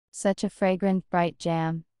Such a fragrant, bright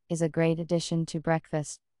jam is a great addition to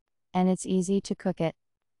breakfast. And it's easy to cook it.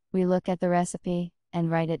 We look at the recipe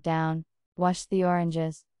and write it down. Wash the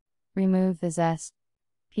oranges. Remove the zest.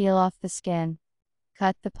 Peel off the skin.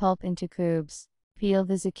 Cut the pulp into cubes. Peel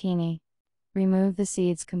the zucchini. Remove the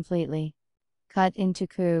seeds completely. Cut into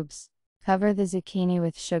cubes. Cover the zucchini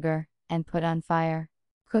with sugar and put on fire.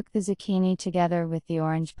 Cook the zucchini together with the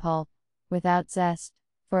orange pulp, without zest,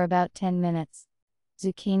 for about 10 minutes.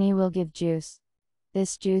 Zucchini will give juice.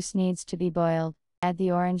 This juice needs to be boiled. Add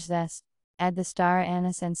the orange zest. Add the star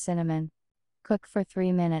anise and cinnamon. Cook for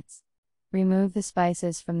 3 minutes. Remove the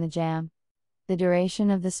spices from the jam. The duration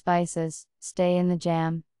of the spices stay in the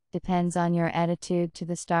jam depends on your attitude to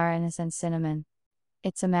the star anise and cinnamon.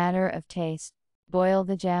 It's a matter of taste. Boil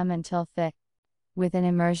the jam until thick. With an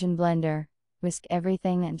immersion blender, whisk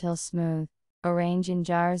everything until smooth. Arrange in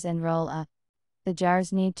jars and roll up. The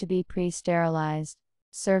jars need to be pre-sterilized.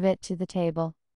 Serve it to the table.